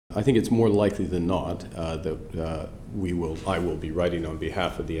I think it's more likely than not that I will be writing on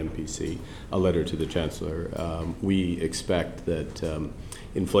behalf of the MPC a letter to the Chancellor. We expect that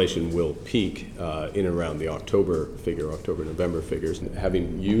inflation will peak in around the October-November figures.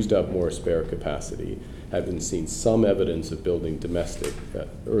 Having used up more spare capacity, having seen some evidence of building domestic,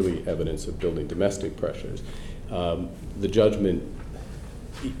 early evidence of building domestic pressures, the judgment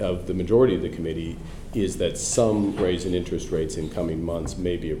of the majority of the committee is that some raise in interest rates in coming months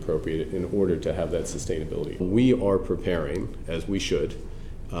may be appropriate in order to have that sustainability. We are preparing, as we should,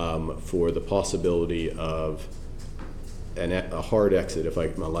 for the possibility of a hard exit, if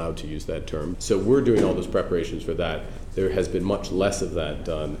I'm allowed to use that term. So we're doing all those preparations for that. There has been much less of that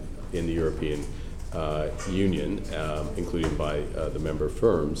done in the European Union, including by the member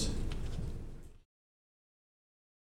firms.